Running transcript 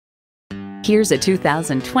Here's a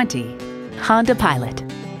 2020 Honda Pilot.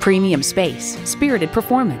 Premium space, spirited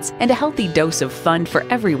performance, and a healthy dose of fun for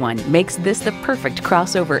everyone makes this the perfect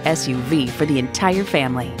crossover SUV for the entire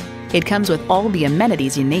family. It comes with all the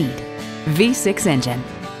amenities you need. V6 engine,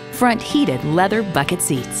 front heated leather bucket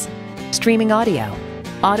seats, streaming audio,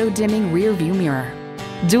 auto-dimming rear view mirror,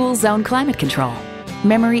 dual zone climate control,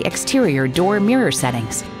 memory exterior door mirror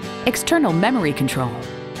settings, external memory control,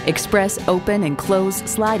 express open and close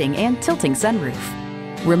sliding and tilting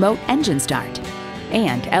sunroof, remote engine start,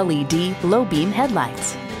 and LED low beam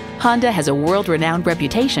headlights. Honda has a world-renowned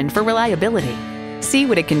reputation for reliability. See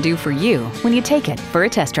what it can do for you when you take it for a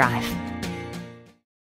test drive.